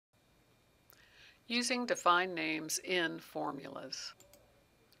Using defined names in formulas.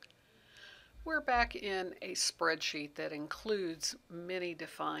 We're back in a spreadsheet that includes many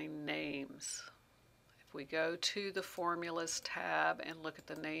defined names. If we go to the Formulas tab and look at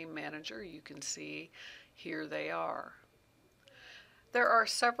the Name Manager, you can see here they are. There are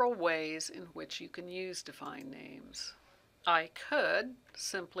several ways in which you can use defined names. I could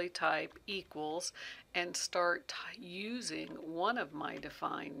simply type equals and start using one of my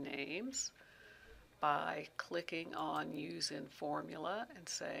defined names by clicking on Use in Formula and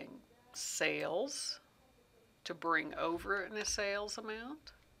saying Sales to bring over a sales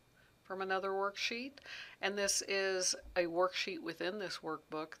amount from another worksheet. And this is a worksheet within this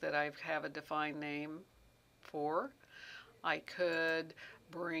workbook that I have a defined name for. I could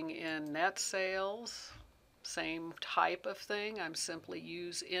bring in net sales, same type of thing. I'm simply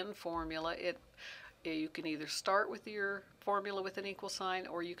use in formula. You can either start with your formula with an equal sign,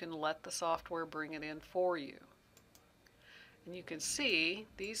 or you can let the software bring it in for you. And you can see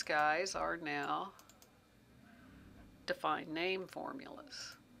these guys are now defined name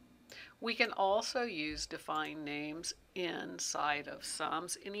formulas. We can also use defined names inside of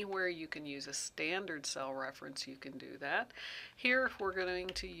sums. Anywhere you can use a standard cell reference, you can do that. Here, if we're going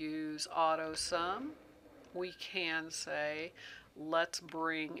to use auto sum, we can say, let's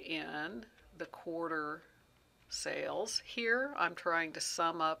bring in the quarter sales. Here, I'm trying to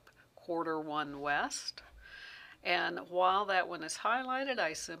sum up quarter 1 West. And while that one is highlighted,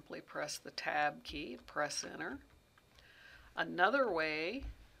 I simply press the Tab key, press Enter. Another way,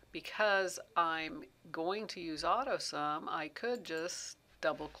 because I'm going to use AutoSum, I could just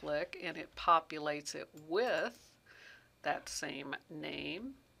double click and it populates it with that same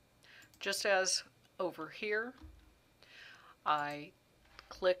name. Just as over here, I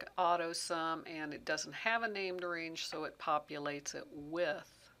click AutoSum and it doesn't have a named range, so it populates it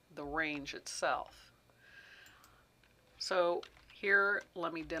with the range itself. So here,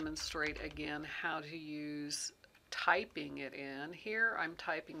 let me demonstrate again how to use typing it in. Here I'm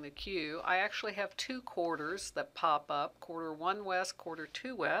typing the Q. I actually have two quarters that pop up, quarter 1 West, quarter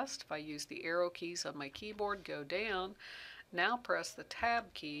 2 West. If I use the arrow keys on my keyboard, go down, now press the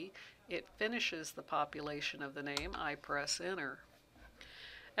Tab key, it finishes the population of the name. I press Enter.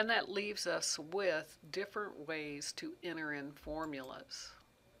 And that leaves us with different ways to enter in formulas.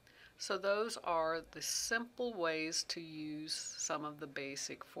 So those are the simple ways to use some of the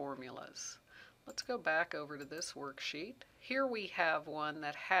basic formulas. Let's go back over to this worksheet. Here we have one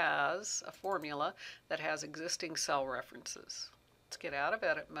that has a formula that has existing cell references. Let's get out of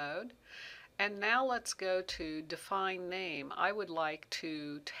edit mode. And now let's go to define name. I would like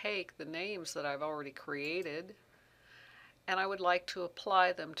to take the names that I've already created and I would like to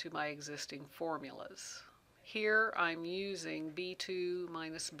apply them to my existing formulas. Here I'm using B2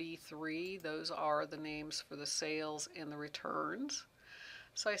 minus B3. Those are the names for the sales and the returns.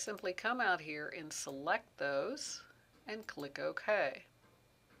 So I simply come out here and select those and click OK.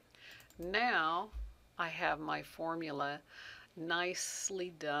 Now I have my formula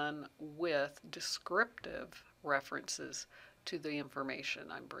nicely done with descriptive references to the information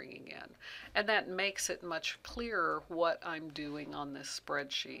I'm bringing in. And that makes it much clearer what I'm doing on this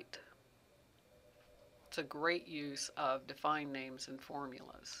spreadsheet. It's a great use of defined names and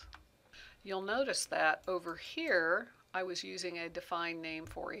formulas. You'll notice that over here I was using a defined name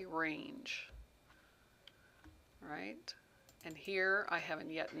for a range, right? And here I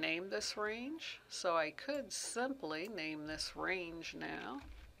haven't yet named this range, so I could simply name this range now.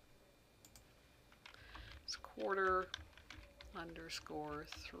 It's quarter underscore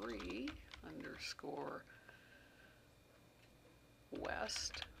 3 underscore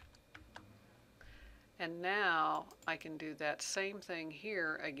West. And now I can do that same thing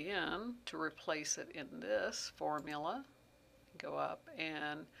here again to replace it in this formula. Go up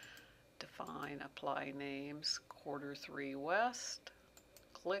and define apply names, quarter 3 West,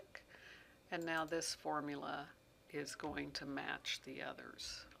 click, and now this formula is going to match the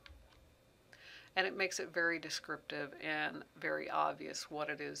others. And it makes it very descriptive and very obvious what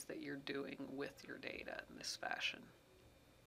it is that you're doing with your data in this fashion.